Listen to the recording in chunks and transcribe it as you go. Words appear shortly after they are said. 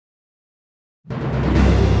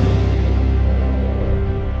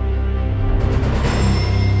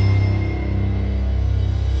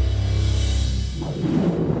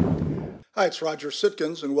Hi, it's Roger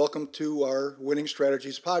Sitkins, and welcome to our Winning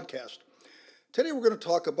Strategies podcast. Today we're going to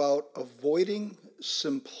talk about avoiding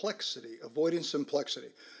simplicity. Avoiding simplicity.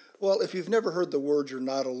 Well, if you've never heard the word, you're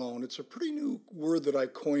not alone. It's a pretty new word that I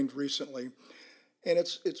coined recently, and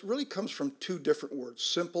it really comes from two different words,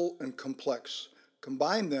 simple and complex.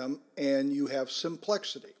 Combine them, and you have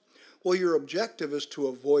simplexity. Well, your objective is to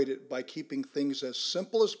avoid it by keeping things as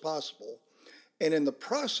simple as possible, and in the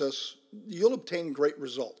process, you'll obtain great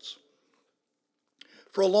results.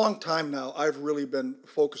 For a long time now, I've really been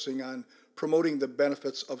focusing on promoting the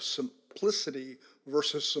benefits of simplicity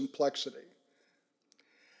versus complexity.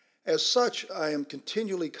 As such, I am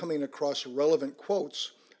continually coming across relevant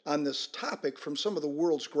quotes on this topic from some of the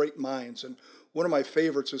world's great minds. And one of my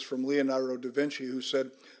favorites is from Leonardo da Vinci, who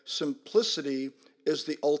said, "Simplicity is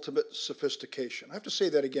the ultimate sophistication." I have to say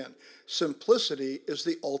that again. Simplicity is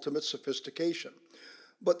the ultimate sophistication.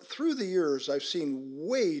 But through the years, I've seen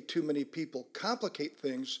way too many people complicate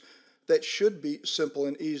things that should be simple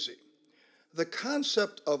and easy. The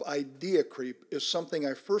concept of idea creep is something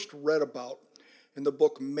I first read about in the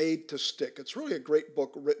book Made to Stick. It's really a great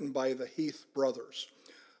book written by the Heath brothers.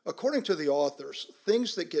 According to the authors,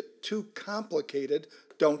 things that get too complicated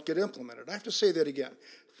don't get implemented. I have to say that again.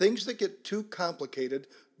 Things that get too complicated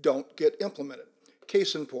don't get implemented.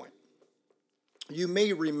 Case in point, you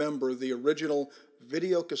may remember the original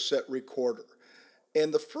video cassette recorder.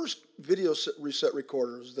 And the first video cassette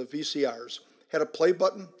recorders, the VCRs, had a play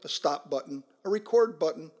button, a stop button, a record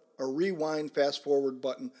button, a rewind, fast forward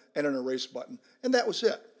button, and an erase button. And that was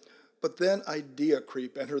it. But then idea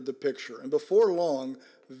creep entered the picture. And before long,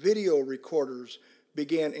 video recorders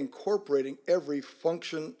began incorporating every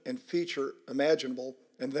function and feature imaginable,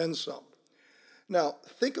 and then some. Now,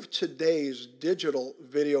 think of today's digital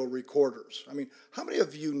video recorders. I mean, how many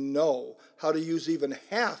of you know how to use even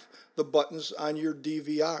half the buttons on your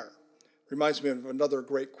DVR? Reminds me of another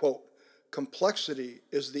great quote, "Complexity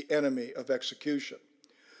is the enemy of execution."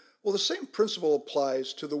 Well, the same principle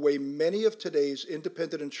applies to the way many of today's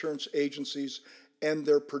independent insurance agencies and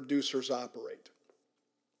their producers operate.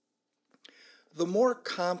 The more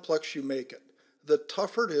complex you make it, the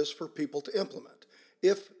tougher it is for people to implement.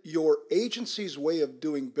 If your agency's way of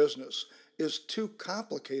doing business is too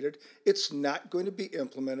complicated, it's not going to be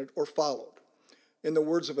implemented or followed. In the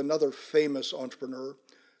words of another famous entrepreneur,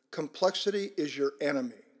 complexity is your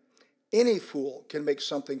enemy. Any fool can make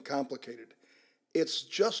something complicated. It's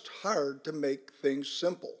just hard to make things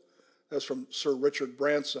simple. That's from Sir Richard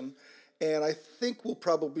Branson, and I think we'll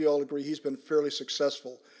probably all agree he's been fairly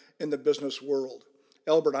successful in the business world.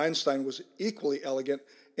 Albert Einstein was equally elegant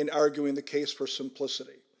in arguing the case for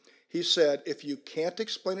simplicity. He said, "If you can't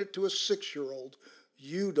explain it to a 6-year-old,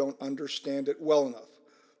 you don't understand it well enough."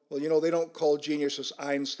 Well, they don't call geniuses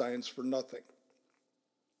Einsteins for nothing.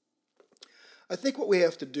 I think what we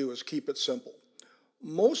have to do is keep it simple.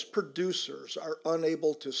 Most producers are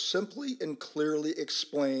unable to simply and clearly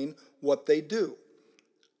explain what they do,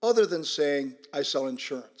 other than saying, "I sell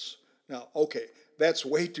insurance." Now, okay, that's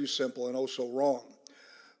way too simple and oh so wrong.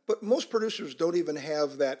 But most producers don't even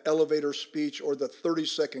have that elevator speech or the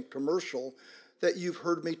 30-second commercial that you've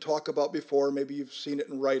heard me talk about before. Maybe you've seen it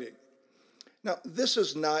in writing. Now, this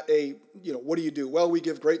is not what do you do? Well, we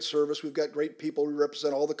give great service. We've got great people. We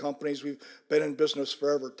represent all the companies. We've been in business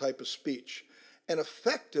forever type of speech. An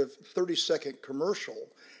effective 30-second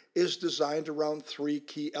commercial is designed around 3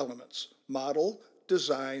 key elements: model,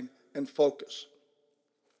 design, and focus.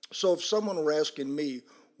 So if someone were asking me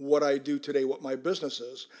what I do today, what my business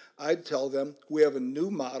is, I'd tell them we have a new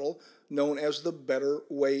model known as the Better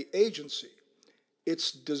Way Agency.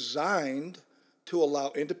 It's designed to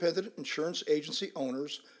allow independent insurance agency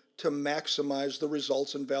owners to maximize the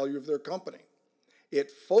results and value of their company. It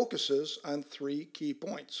focuses on 3 key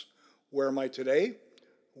points. Where am I today?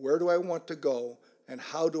 Where do I want to go? And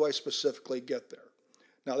how do I specifically get there?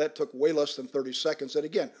 Now, that took way less than 30 seconds. And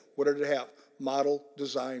again, what did it have? Model,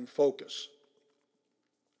 design, focus.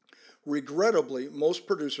 Regrettably, most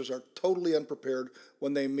producers are totally unprepared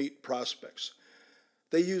when they meet prospects.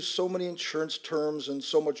 They use so many insurance terms and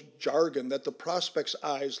so much jargon that the prospect's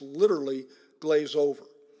eyes literally glaze over.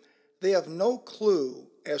 They have no clue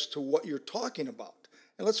as to what you're talking about.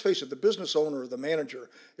 And let's face it, the business owner or the manager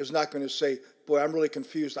is not going to say, "Boy, I'm really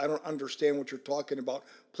confused. I don't understand what you're talking about.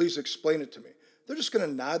 Please explain it to me." They're just going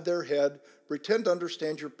to nod their head, pretend to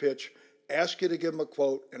understand your pitch, ask you to give them a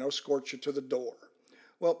quote, and escort you to the door.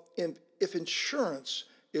 Well, if insurance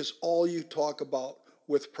is all you talk about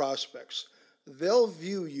with prospects, they'll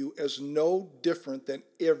view you as no different than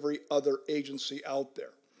every other agency out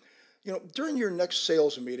there. During your next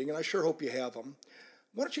sales meeting, and I sure hope you have them,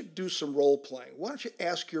 Why don't you do some role playing? Why don't you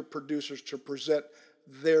ask your producers to present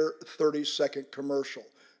their 30-second commercial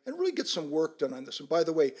and really get some work done on this? And by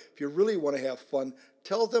the way, if you really want to have fun,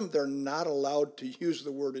 tell them they're not allowed to use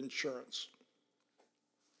the word insurance.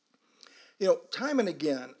 Time and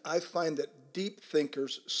again, I find that deep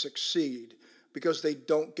thinkers succeed because they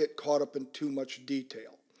don't get caught up in too much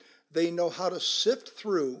detail. They know how to sift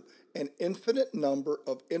through an infinite number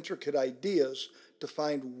of intricate ideas to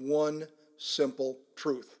find one simple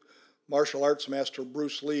truth. Martial arts master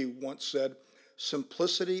Bruce Lee once said,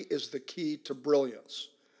 "Simplicity is the key to brilliance."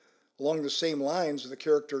 Along the same lines, the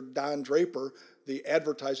character Don Draper, the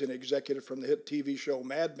advertising executive from the hit TV show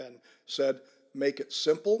Mad Men, said, "Make it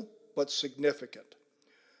simple but significant."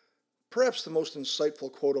 Perhaps the most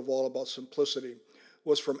insightful quote of all about simplicity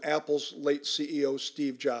was from Apple's late CEO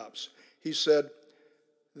Steve Jobs. He said,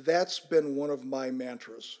 "That's been one of my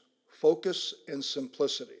mantras, focus and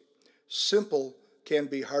simplicity. Simple can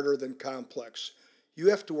be harder than complex. You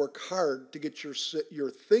have to work hard to get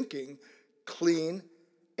your thinking clean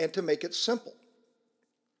and to make it simple.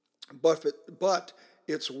 But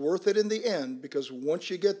it's worth it in the end because once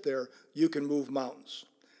you get there, you can move mountains."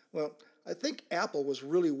 Well, I think Apple was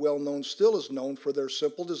really well known, still is known for their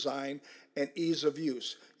simple design and ease of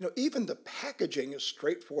use. Even the packaging is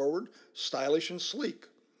straightforward, stylish, and sleek.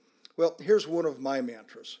 Well, here's one of my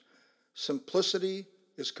mantras. Simplicity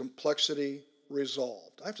is complexity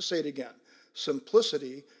resolved. I have to say it again.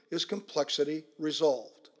 Simplicity is complexity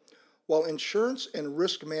resolved. While insurance and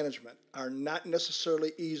risk management are not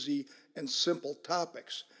necessarily easy and simple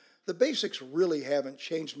topics, the basics really haven't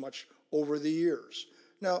changed much over the years.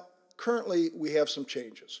 Now, currently, we have some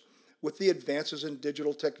changes. With the advances in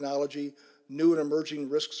digital technology, new and emerging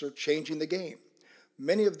risks are changing the game.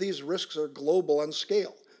 Many of these risks are global on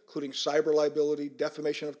scale, including cyber liability,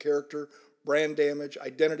 defamation of character, brand damage,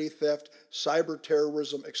 identity theft, cyber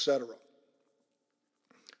terrorism, etc.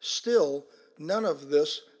 Still, none of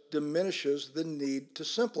this diminishes the need to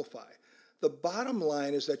simplify. The bottom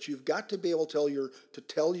line is that you've got to be able to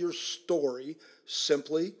tell your story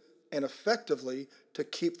simply and effectively to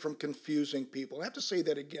keep from confusing people. And I have to say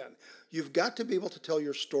that again. You've got to be able to tell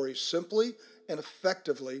your story simply and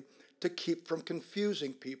effectively to keep from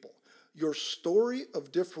confusing people. Your story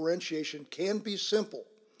of differentiation can be simple,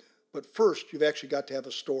 but first you've actually got to have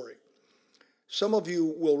a story. Some of you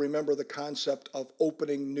will remember the concept of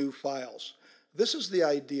opening new files. This is the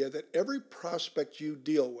idea that every prospect you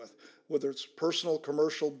deal with, whether it's personal,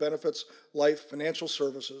 commercial, benefits, life, financial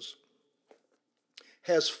services,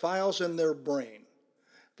 has files in their brain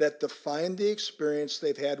that define the experience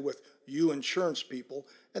they've had with you insurance people,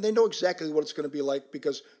 and they know exactly what it's going to be like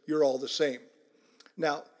because you're all the same.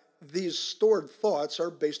 Now, these stored thoughts are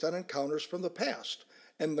based on encounters from the past,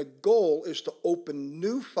 and the goal is to open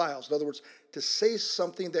new files. In other words, to say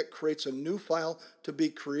something that creates a new file to be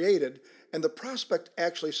created, and the prospect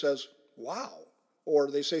actually says, "Wow," or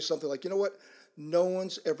they say something like, "You know what? No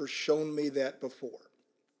one's ever shown me that before."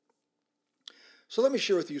 So let me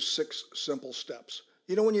share with you 6 simple steps.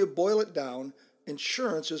 When you boil it down,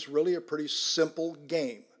 insurance is really a pretty simple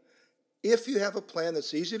game. If you have a plan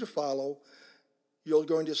that's easy to follow, you're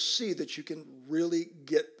going to see that you can really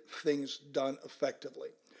get things done effectively.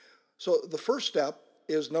 So the first step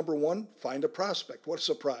is, number 1, find a prospect. What a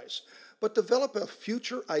surprise. But develop a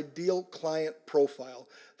future ideal client profile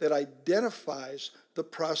that identifies the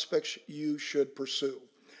prospects you should pursue.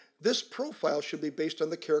 This profile should be based on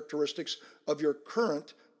the characteristics of your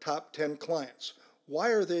current top 10 clients.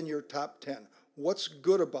 Why are they in your top 10? What's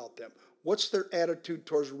good about them? What's their attitude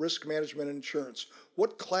towards risk management and insurance?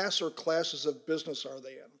 What class or classes of business are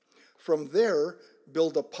they in? From there,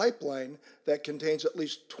 build a pipeline that contains at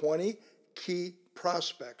least 20 key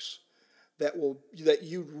prospects that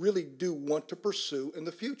you really do want to pursue in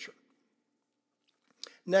the future.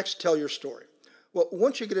 Next, tell your story. Well,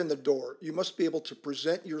 once you get in the door, you must be able to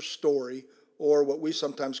present your story, or what we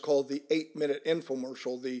sometimes call the 8-minute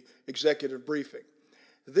infomercial, the executive briefing.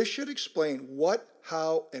 This should explain what,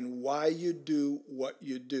 how, and why you do what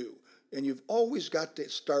you do. And you've always got to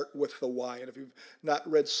start with the why. And if you've not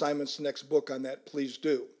read Simon Sinek's book on that, please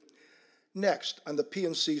do. Next, on the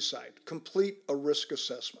P&C side, complete a risk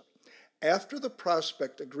assessment. After the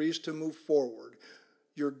prospect agrees to move forward,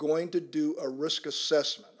 you're going to do a risk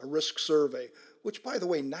assessment, a risk survey, which, by the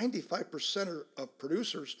way, 95% of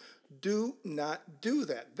producers do not do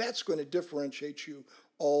that. That's going to differentiate you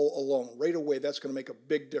all alone. Right away, that's going to make a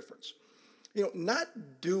big difference.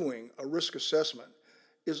 Not doing a risk assessment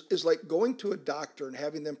is like going to a doctor and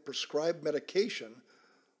having them prescribe medication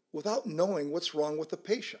without knowing what's wrong with the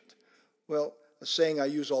patient. Well, a saying I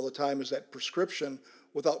use all the time is that prescription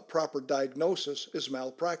without proper diagnosis is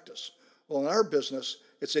malpractice. Well, in our business,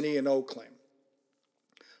 it's an E&O claim.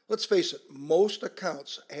 Let's face it, most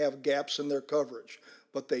accounts have gaps in their coverage,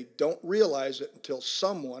 but they don't realize it until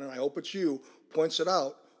someone, and I hope it's you, points it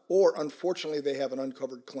out, or unfortunately they have an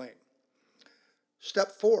uncovered claim.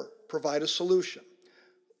 Step 4, provide a solution.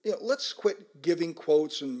 Let's quit giving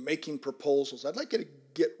quotes and making proposals. I'd like you to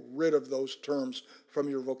get rid of those terms from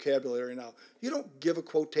your vocabulary now. You don't give a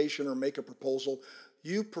quotation or make a proposal.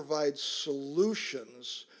 You provide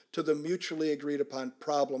solutions to the mutually agreed upon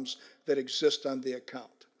problems that exist on the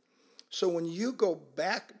account. So when you go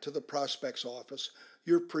back to the prospect's office,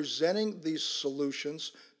 you're presenting these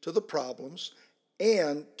solutions to the problems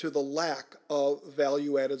and to the lack of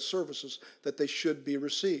value-added services that they should be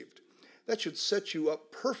received. That should set you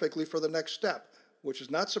up perfectly for the next step, which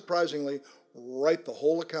is not surprisingly, write the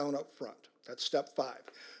whole account up front. That's step 5.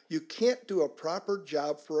 You can't do a proper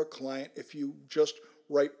job for a client if you just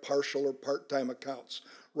write partial or part-time accounts.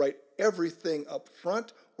 Write everything up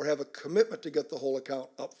front or have a commitment to get the whole account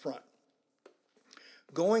up front.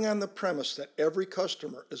 Going on the premise that every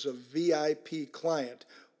customer is a VIP client,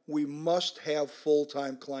 we must have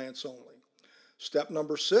full-time clients only. Step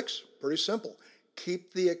number 6, pretty simple.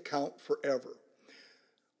 Keep the account forever.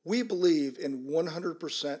 We believe in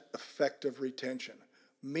 100% effective retention,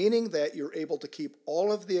 meaning that you're able to keep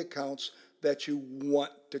all of the accounts that you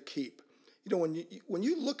want to keep. When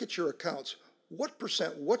you look at your accounts,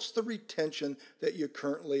 what's the retention that you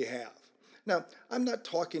currently have? Now, I'm not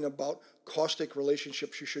talking about caustic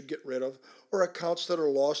relationships you should get rid of or accounts that are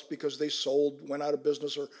lost because they sold, went out of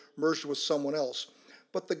business, or merged with someone else.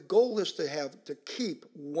 But the goal is to keep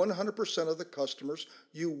 100% of the customers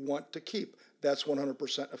you want to keep. That's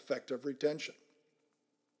 100% effective retention.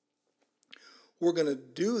 We're going to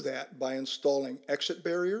do that by installing exit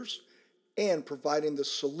barriers and providing the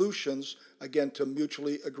solutions, again, to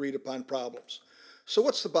mutually agreed upon problems. So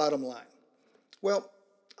what's the bottom line? Well,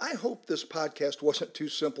 I hope this podcast wasn't too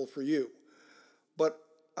simple for you, but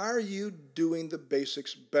are you doing the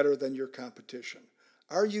basics better than your competition?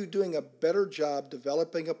 Are you doing a better job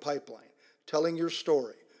developing a pipeline, telling your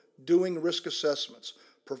story, doing risk assessments,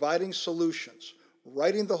 providing solutions,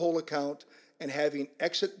 writing the whole account, and having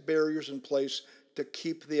exit barriers in place to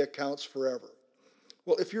keep the accounts forever?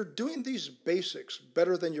 Well, if you're doing these basics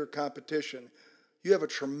better than your competition, you have a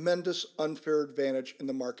tremendous unfair advantage in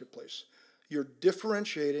the marketplace. You're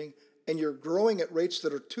differentiating and you're growing at rates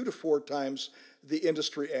that are 2 to 4 times the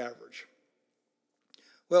industry average.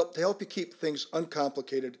 Well, to help you keep things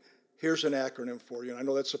uncomplicated, here's an acronym for you, and I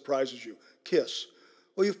know that surprises you. KISS.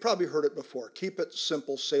 Well, you've probably heard it before. Keep it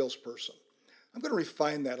simple, salesperson. I'm going to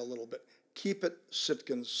refine that a little bit. Keep it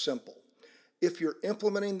Sitkins simple. If you're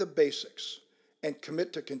implementing the basics and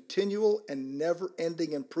commit to continual and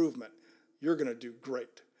never-ending improvement, you're going to do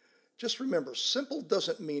great. Just remember, simple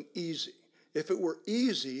doesn't mean easy. If it were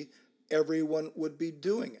easy, everyone would be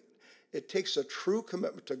doing it. It takes a true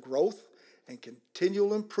commitment to growth and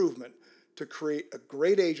continual improvement to create a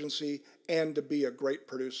great agency and to be a great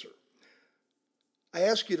producer. I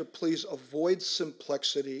ask you to please avoid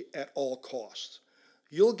complexity at all costs.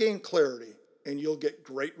 You'll gain clarity and you'll get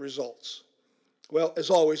great results. Well, as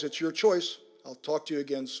always, it's your choice. I'll talk to you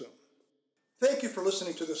again soon. Thank you for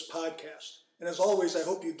listening to this podcast. And as always, I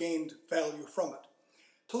hope you gained value from it.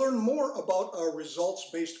 To learn more about our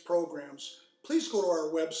results-based programs, please go to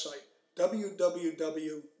our website,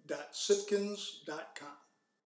 www.sitkins.com.